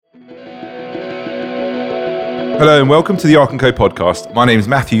Hello and welcome to the Ark & Co podcast. My name is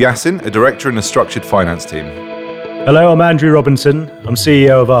Matthew Yassin, a director in the structured finance team. Hello, I'm Andrew Robinson. I'm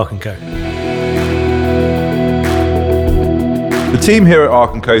CEO of Ark & Co. The team here at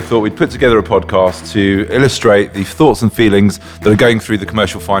Ark & Co thought we'd put together a podcast to illustrate the thoughts and feelings that are going through the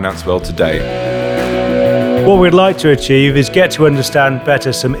commercial finance world today. What we'd like to achieve is get to understand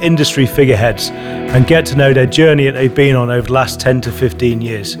better some industry figureheads and get to know their journey that they've been on over the last 10 to 15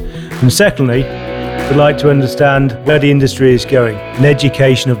 years. And secondly, we'd like to understand where the industry is going, an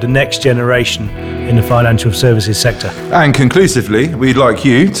education of the next generation in the financial services sector. And conclusively, we'd like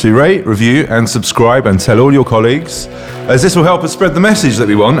you to rate, review and subscribe and tell all your colleagues, as this will help us spread the message that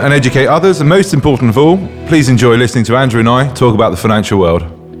we want and educate others. And most important of all, please enjoy listening to Andrew and I talk about the financial world.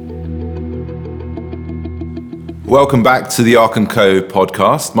 Welcome back to the Ark & Co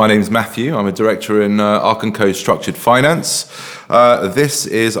podcast. My name is Matthew. I'm a director in Ark & Co Structured Finance. This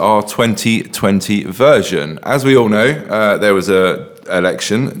is our 2020 version. As we all know, there was an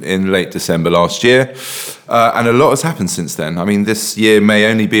election in late December last year, and a lot has happened since then. I mean, this year may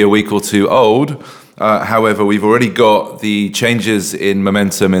only be a week or two old. However, we've already got the changes in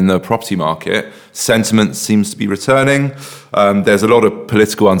momentum in the property market. Sentiment seems to be returning. There's a lot of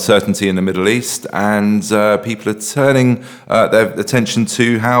political uncertainty in the Middle East, and people are turning their attention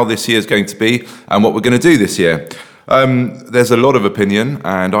to how this year is going to be and what we're going to do this year. There's a lot of opinion,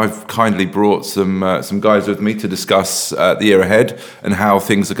 and I've kindly brought some guys with me to discuss the year ahead and how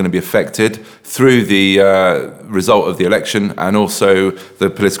things are going to be affected through the result of the election and also the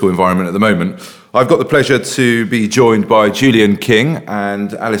political environment at the moment. I've got the pleasure to be joined by Julian King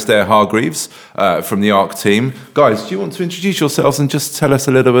and Alistair Hargreaves from the Ark team. Guys, do you want to introduce yourselves and just tell us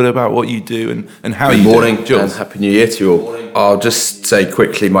a little bit about what you do and how you do it? Good morning and Happy New Year to you all. I'll just say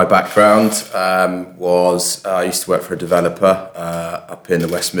quickly my background was I used to work for a developer up in the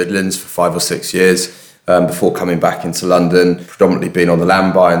West Midlands for 5 or 6 years before coming back into London, predominantly being on the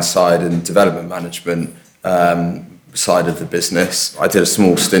land buying side and development management side of the business. I did a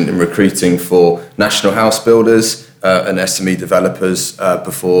small stint in recruiting for national house builders and SME developers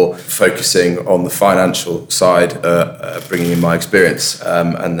before focusing on the financial side, bringing in my experience,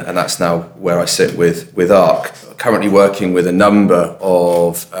 and that's now where I sit with Ark. Currently working with a number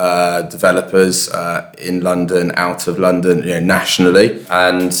of developers in London, out of London, nationally,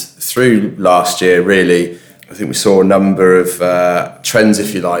 and through last year really I think we saw a number of trends,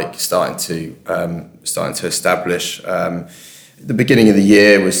 if you like, starting to establish. The beginning of the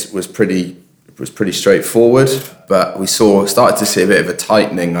year was pretty straightforward, but we started to see a bit of a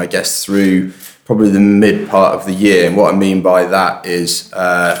tightening, I guess, through probably the mid part of the year. And what I mean by that is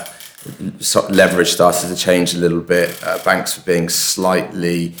leverage started to change a little bit. Banks were being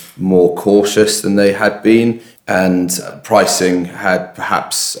slightly more cautious than they had been, and pricing had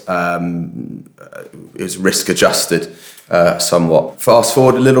perhaps it was risk adjusted somewhat. Fast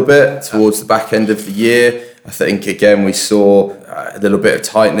forward a little bit towards the back end of the year, I think again we saw a little bit of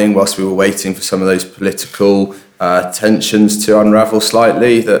tightening whilst we were waiting for some of those political tensions to unravel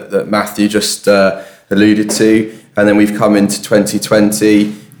slightly that Matthew just alluded to, and then we've come into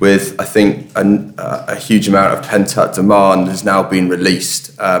 2020 with, I think, a huge amount of pent-up demand has now been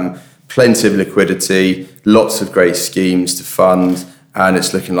released. Plenty of liquidity, lots of great schemes to fund, and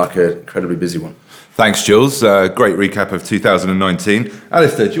it's looking like an incredibly busy one. Thanks, Jules. Great recap of 2019.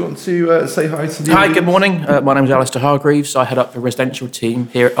 Alistair, do you want to say hi to the Hi, audience? good morning. My name is Alistair Hargreaves. I head up the residential team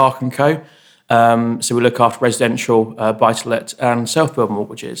here at Ark & Co. So we look after residential, buy-to-let and self-build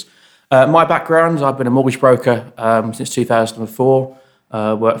mortgages. My background, I've been a mortgage broker since 2004.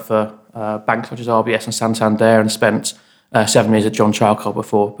 Worked for banks such as RBS and Santander, and spent 7 years at John Charcoal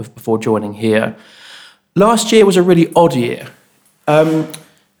before joining here. Last year was a really odd year.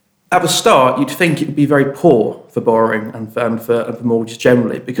 At the start, you'd think it would be very poor for borrowing and for mortgages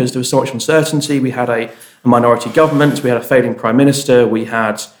generally, because there was so much uncertainty. We had a minority government, we had a failing prime minister, we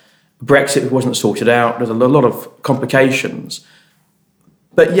had Brexit that wasn't sorted out. There's a lot of complications.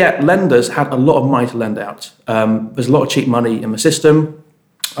 But yet, lenders had a lot of money to lend out. There's a lot of cheap money in the system.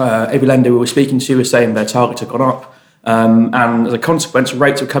 Every lender we were speaking to was saying their targets had gone up, and as a consequence,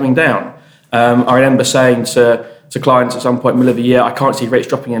 rates were coming down. I remember saying to clients at some point in the middle of the year, I can't see rates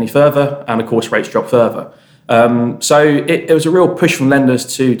dropping any further, and of course rates dropped further. So it was a real push from lenders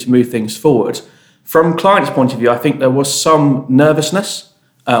to move things forward. From clients' point of view, I think there was some nervousness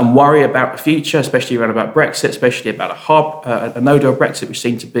and worry about the future, especially around about Brexit, especially about a no-deal Brexit, which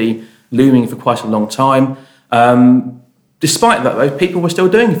seemed to be looming for quite a long time. Despite that, though, people were still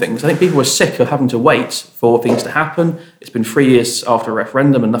doing things. I think people were sick of having to wait for things to happen. It's been 3 years after a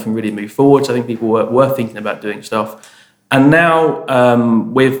referendum and nothing really moved forward. So I think people were thinking about doing stuff. And now,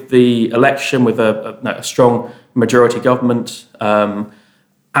 with the election, with a strong majority government, and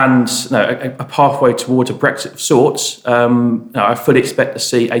a pathway towards a Brexit of sorts, I fully expect to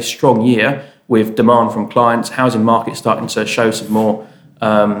see a strong year with demand from clients, housing market starting to show some more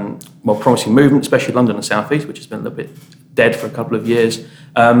promising movement, especially London and South East, which has been a little bit dead for a couple of years,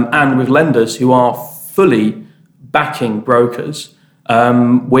 and with lenders who are fully backing brokers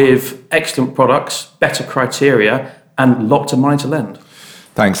with excellent products, better criteria, and lots of money to lend.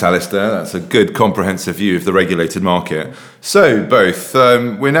 Thanks, Alistair. That's a good comprehensive view of the regulated market. So, both,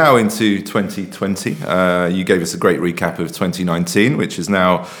 we're now into 2020. You gave us a great recap of 2019, which is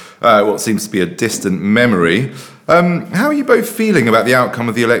now what seems to be a distant memory. How are you both feeling about the outcome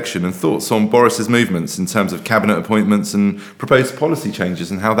of the election and thoughts on Boris's movements in terms of cabinet appointments and proposed policy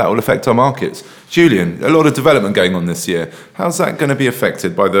changes and how that will affect our markets? Julian, a lot of development going on this year. How's that going to be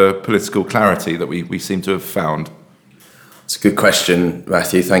affected by the political clarity that we seem to have found? It's a good question,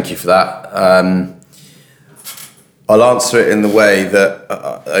 Matthew. Thank you for that. I'll answer it in the way that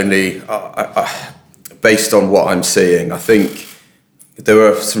based on what I'm seeing. I think there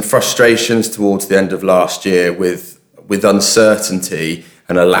were some frustrations towards the end of last year with uncertainty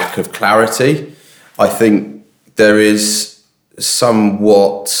and a lack of clarity. I think there is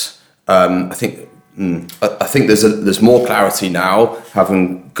somewhat. I think there's more clarity now,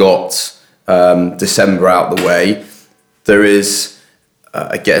 having got December out the way. There is,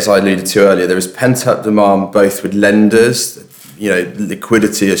 again, as I alluded to earlier, there is pent-up demand both with lenders,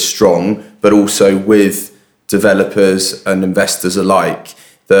 liquidity is strong, but also with developers and investors alike,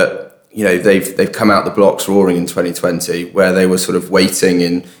 that they've come out the blocks roaring in 2020, where they were sort of waiting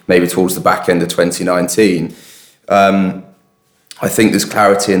in maybe towards the back end of 2019. I think there's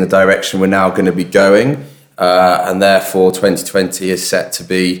clarity in the direction we're now going to be going, and therefore 2020 is set to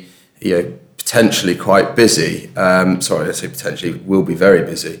be, potentially quite busy. I say potentially, will be very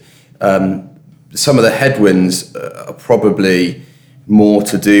busy. Some of the headwinds are probably more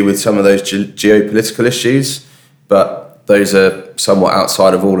to do with some of those geopolitical issues, but those are somewhat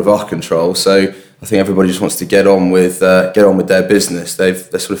outside of all of our control. So I think everybody just wants to get on with their business. They're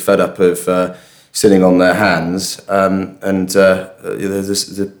sort of fed up of sitting on their hands, and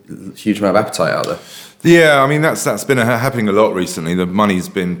there's a huge amount of appetite out there. Yeah, I mean, that's been happening a lot recently. The money's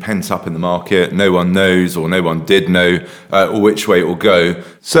been pent up in the market. No one knows, or no one did know, or which way it will go.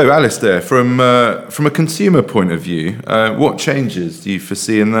 So, Alistair, from a consumer point of view, what changes do you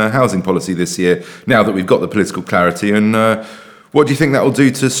foresee in the housing policy this year, now that we've got the political clarity? And what do you think that will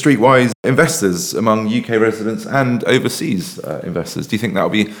do to streetwise investors among UK residents and overseas investors? Do you think that will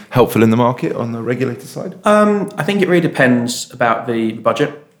be helpful in the market on the regulator side? I think it really depends about the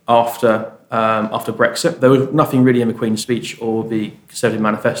budget after Brexit. There was nothing really in the Queen's speech or the Conservative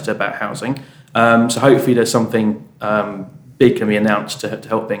manifesto about housing. So hopefully there's something big can be announced to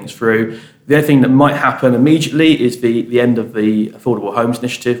help things through. The other thing that might happen immediately is the end of the Affordable Homes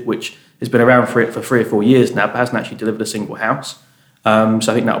Initiative, which has been around for 3 or 4 years now, but hasn't actually delivered a single house. So I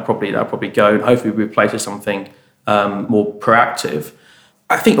think that'll probably go, and hopefully be replaced with something more proactive.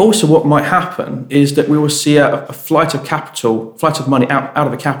 I think also what might happen is that we will see a flight of money out of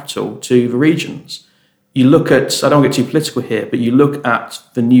the capital to the regions. You look at, I don't want to get too political here, but you look at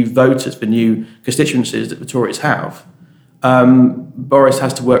the new voters, the new constituencies that the Tories have. Boris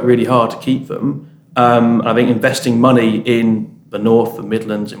has to work really hard to keep them. I think investing money in the North, the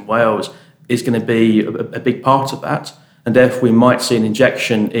Midlands, in Wales is going to be a big part of that. And therefore, we might see an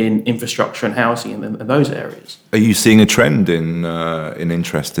injection in infrastructure and housing in those areas. Are you seeing a trend in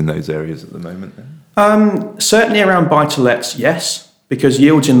interest in those areas at the moment then? Certainly around buy-to-lets, yes, because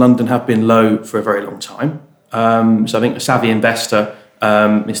yields in London have been low for a very long time. So I think a savvy investor,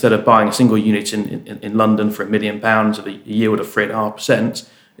 instead of buying a single unit in London for £1 million at a yield of 3.5%,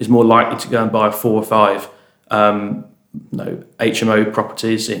 is more likely to go and buy 4 or 5 HMO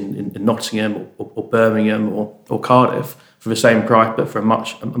properties in Nottingham or Birmingham or Cardiff for the same price, but for a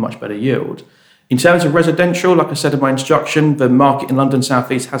much better yield. In terms of residential, like I said in my introduction, the market in London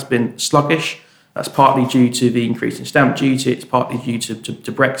South East has been sluggish. That's partly due to the increase in stamp duty. It's partly due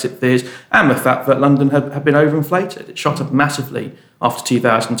to Brexit fears and the fact that London had been overinflated. It shot up massively after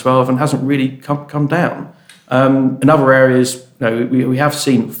 2012 and hasn't really come down. In other areas, we have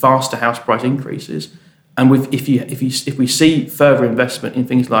seen faster house price increases. And if we see further investment in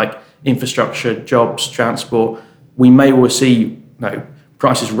things like infrastructure, jobs, transport, we may well see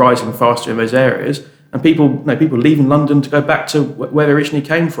prices rising faster in those areas, and people leaving London to go back to where they originally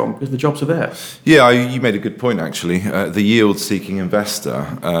came from because the jobs are there. Yeah, you made a good point actually. The yield-seeking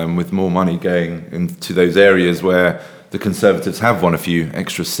investor, with more money going into those areas where the Conservatives have won a few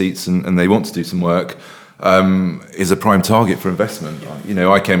extra seats and they want to do some work. is a prime target for investment. You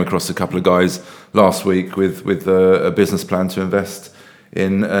know, I came across a couple of guys last week with a business plan to invest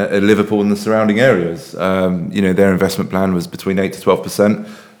in Liverpool and the surrounding areas. You know, their investment plan was between 8 to 12%,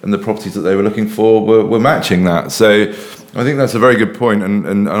 and the properties that they were looking for were matching that. So I think that's a very good point,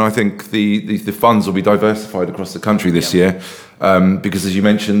 and I think the funds will be diversified across the country this year, because as you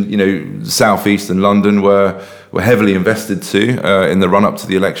mentioned, you know, South East and London were heavily invested to in the run up to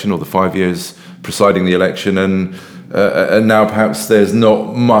the election, or the 5 years preceding the election, and now perhaps there's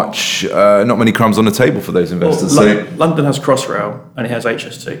not many crumbs on the table for those investors. Well, London has Crossrail and it has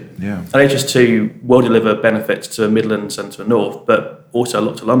HS2. Yeah. And HS2 will deliver benefits to the Midlands and to the North, but also a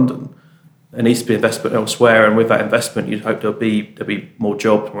lot to London. There needs to be investment elsewhere, and with that investment, you'd hope there'll be more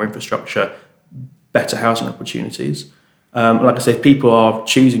jobs, more infrastructure, better housing opportunities. Like I say, if people are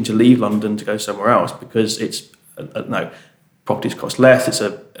choosing to leave London to go somewhere else because properties cost less, it's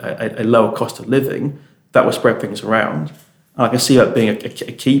a lower cost of living, that will spread things around. And I can see that being a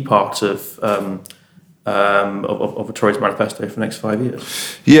key part of a Tories manifesto for the next 5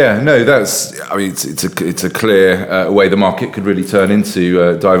 years. Yeah, no, it's a clear way the market could really turn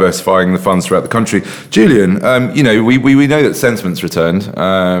into diversifying the funds throughout the country. Julian, you know, we know that sentiment's returned.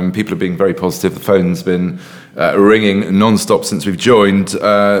 People are being very positive. The phone's been ringing non-stop since we've joined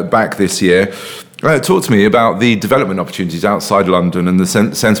back this year. Talk to me about the development opportunities outside London and the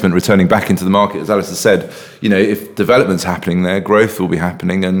sentiment returning back into the market. As Alistair said, you know, if development's happening there, growth will be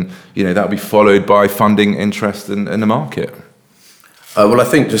happening, and you know that'll be followed by funding interest in the market. Well, I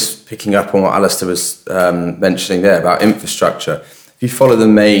think just picking up on what Alistair was mentioning there about infrastructure, if you follow the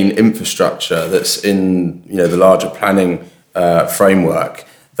main infrastructure that's in, you know, the larger planning framework,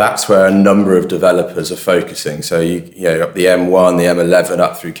 that's where a number of developers are focusing. So you know, up the M1, the M11,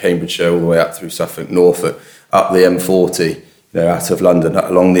 up through Cambridgeshire, all the way up through Suffolk, Norfolk, up the M40, you know, out of London,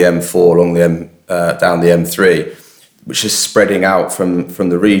 along the M4, along the down the M3, which is spreading out from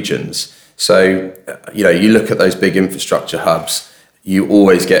the regions. So you know, you look at those big infrastructure hubs, you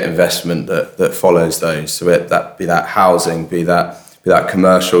always get investment that follows those. So be that housing, be that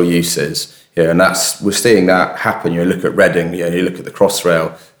commercial uses. Yeah, and we're seeing that happen. You look at Reading, you look at the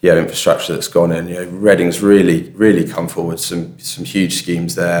Crossrail, infrastructure that's gone in. Reading's really come forward. Some huge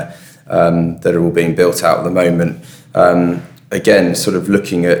schemes there that are all being built out at the moment. Again, sort of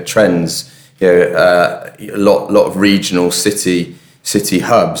looking at trends. A lot of regional city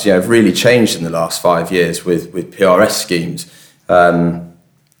hubs. Have really changed in the last 5 years with PRS schemes.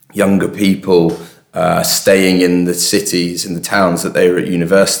 Younger people staying in the cities, in the towns that they were at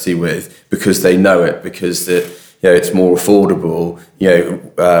university with, because they know it, because it's more affordable.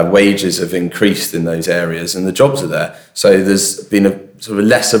 Wages have increased in those areas, and the jobs are there. So there's been a sort of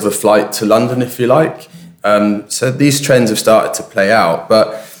less of a flight to London, if you like. So these trends have started to play out.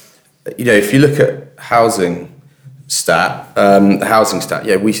 But if you look at housing stat,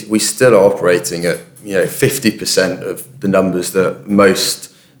 we still are operating at 50% of the numbers that most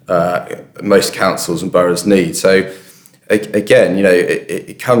councils and boroughs need. So again,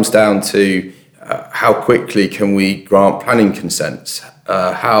 it comes down to how quickly can we grant planning consents,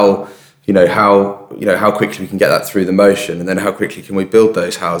 how quickly we can get that through the motion, and then how quickly can we build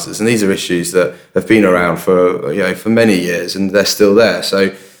those houses. And these are issues that have been around for many years, and they're still there.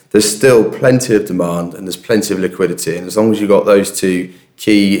 So there's still plenty of demand and there's plenty of liquidity, and as long as you've got those two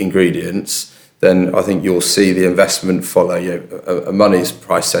key ingredients, then I think you'll see the investment follow. Money's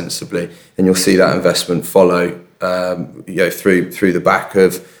priced sensibly, and you'll see that investment follow through the back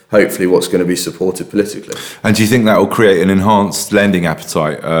of hopefully what's going to be supported politically. And do you think that will create an enhanced lending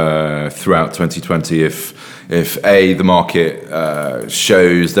appetite throughout 2020 if the market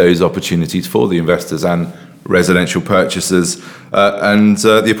shows those opportunities for the investors and residential purchasers, and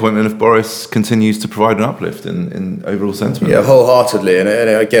the appointment of Boris continues to provide an uplift in overall sentiment? Yeah, wholeheartedly. And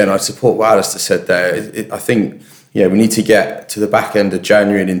again, I support what Alistair said there. I think we need to get to the back end of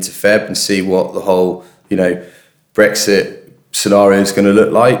January and into Feb and see what the whole Brexit scenario is going to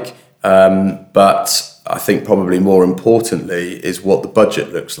look like. But I think probably more importantly is what the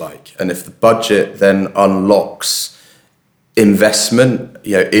budget looks like. And if the budget then unlocks investment,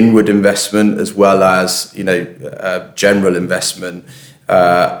 inward investment as well as general investment,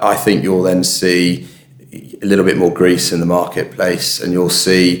 I think you'll then see a little bit more grease in the marketplace, and you'll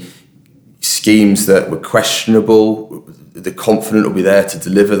see schemes that were questionable. The confident will be there to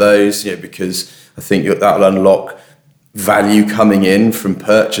deliver those, because I think that'll unlock value coming in from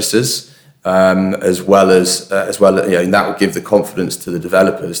purchasers. As well, and that will give the confidence to the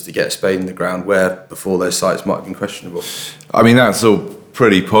developers to get a spade in the ground where before those sites might have been questionable. I mean, that's all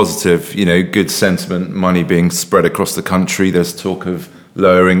pretty positive, good sentiment, money being spread across the country. There's talk of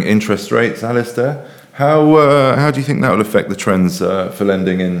lowering interest rates, Alistair. How do you think that will affect the trends for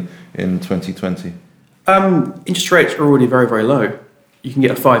lending in 2020? Interest rates are already very, very low. You can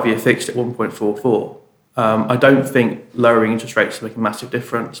get a 5-year fixed at 1.44. I don't think lowering interest rates will make a massive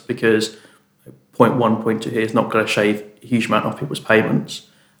difference because 0.1, 0.2 here is not going to shave a huge amount off people's payments.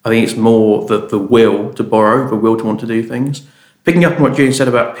 I think it's more the will to borrow, the will to want to do things. Picking up on what Julian said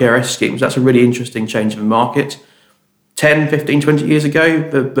about PRS schemes, that's a really interesting change in the market. 10, 15, 20 years ago,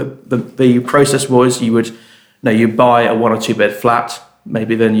 the process was you buy a 1 or 2 bed flat,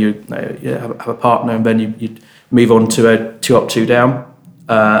 maybe then you have a partner, and then you'd move on to a 2 up, 2 down,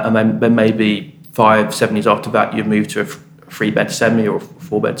 and then maybe 5, 7 years after that you'd move to a 3 bed semi or a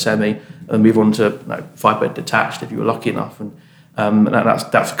 4 bed semi, and move on to 5 bed detached if you were lucky enough, and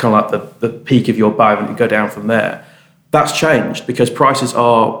that's kind of like the peak of your buy, and you go down from there. That's changed because prices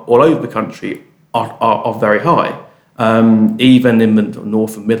are all over the country are very high. Even in the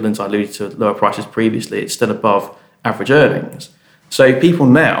North and Midlands, I alluded to lower prices previously, it's still above average earnings. So people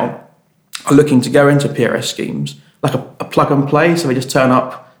now are looking to go into PRS schemes like a plug and play. So they just turn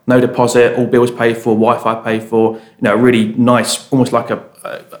up, no deposit, all bills paid for, Wi-Fi paid for, a really nice, almost like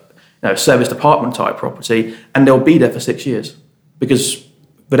a serviced apartment type property, and they'll be there for 6 years because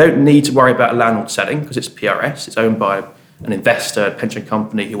they don't need to worry about a landlord selling because it's PRS, it's owned by an investor, a pension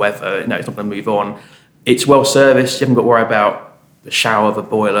company, whoever, it's not going to move on. It's well serviced, you haven't got to worry about the shower, the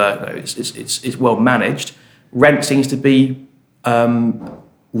boiler, it's well managed. Rent seems to be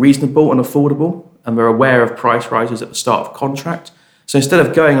reasonable and affordable, and we're aware of price rises at the start of contract. So instead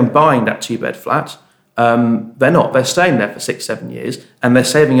of going and buying that 2 bed flat, they're staying there for 6, 7 years, and they're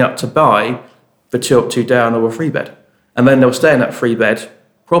saving up to buy the 2 up, 2 down or a 3 bed. And then they'll stay in that 3 bed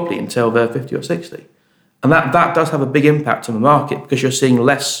probably until they're 50 or 60. And that does have a big impact on the market because you're seeing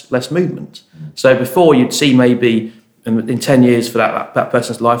less movement. So before you'd see maybe in 10 years for that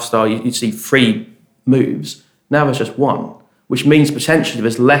person's lifestyle, you'd see 3 moves. Now there's just 1, which means potentially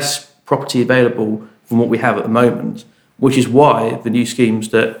there's less property available from what we have at the moment, which is why the new schemes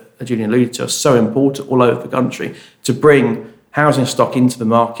that Julian alluded to are so important all over the country to bring housing stock into the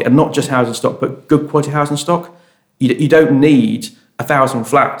market, and not just housing stock, but good quality housing stock. You don't need 1,000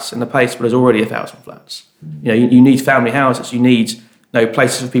 flats in a place where there's already 1,000 flats. You need family houses. You need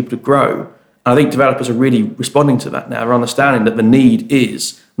places for people to grow. And I think developers are really responding to that now. They're understanding that the need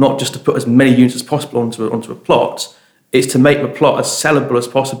is not just to put as many units as possible onto a plot. It's to make the plot as sellable as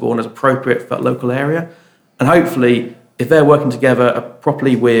possible and as appropriate for that local area. And hopefully, if they're working together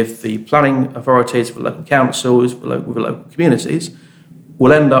properly with the planning authorities, with the local councils, with the local communities,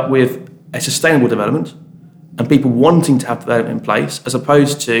 we'll end up with a sustainable development and people wanting to have development in place, as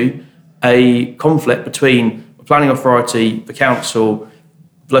opposed to a conflict between the planning authority, the council,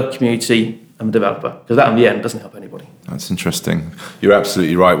 the local community, and the developer, because that in the end doesn't help anybody. That's interesting. You're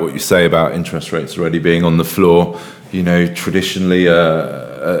absolutely right what you say about interest rates already being on the floor. Traditionally,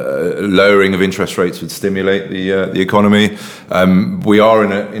 lowering of interest rates would stimulate the economy. We are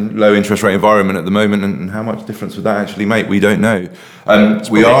in a low interest rate environment at the moment, and how much difference would that actually make? We don't know.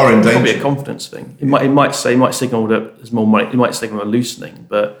 We are in danger. It's probably a confidence thing. It might signal that there's more money. It might signal a loosening,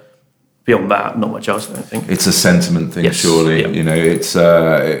 but beyond that, not much else, I don't think. It's a sentiment thing, yes, surely. Yeah. It's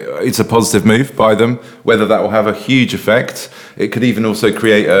a positive move by them. Whether that will have a huge effect, it could even also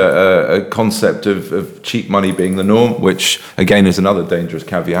create a concept of cheap money being the norm, which again is another dangerous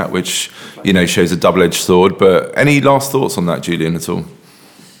caveat, which shows a double-edged sword. But any last thoughts on that, Julian, at all?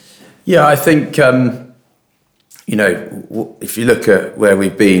 Yeah, I think if you look at where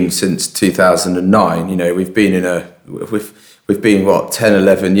we've been since 2009, we've been We've been 10,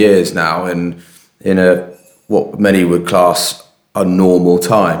 11 years now in what many would class unnormal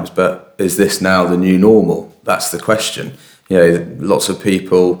times. But is this now the new normal? That's the question. Lots of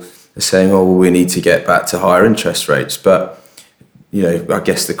people are saying, "Oh, well, we need to get back to higher interest rates." But I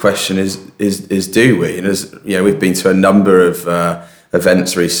guess the question is do we? And we've been to a number of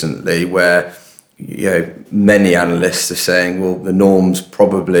events recently where many analysts are saying, "Well, the norm's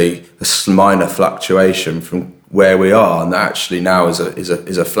probably a minor fluctuation from where we are, and that actually now is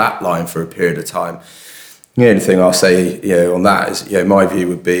a flat line for a period of time." The only thing I'll say on that is my view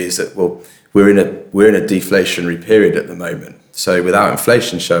would be is that we're in a deflationary period at the moment. So without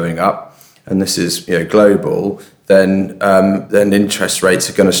inflation showing up, and this is global, then interest rates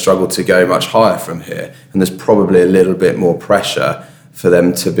are going to struggle to go much higher from here, and there's probably a little bit more pressure for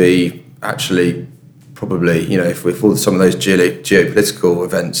them to be actually probably if all some of those geopolitical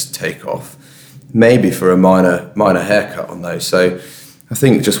events take off, maybe for a minor haircut on those. So I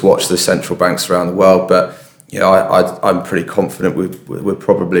think just watch the central banks around the world. But I'm pretty confident we're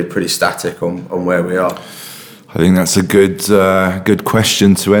probably pretty static on where we are. I think that's a good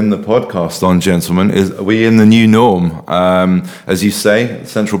question to end the podcast on, gentlemen. Are we in the new norm? As you say,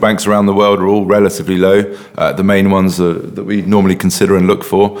 central banks around the world are all relatively low. The main ones that we normally consider and look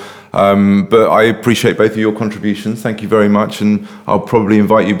for. But I appreciate both of your contributions. Thank you very much. And I'll probably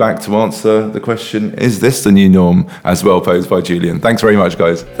invite you back to answer the question, is this the new norm, as well posed by Julian? Thanks very much,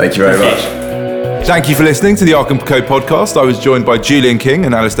 guys. Thank you very much. Thank you for listening to the Ark & Co podcast. I was joined by Julian King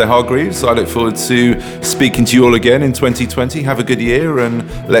and Alistair Hargreaves. I look forward to speaking to you all again in 2020. Have a good year and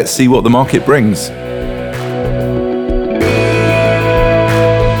let's see what the market brings.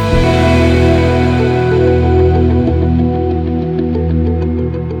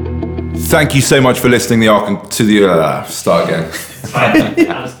 Thank you so much for listening to the Ark & Co. Start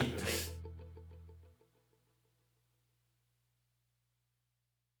again.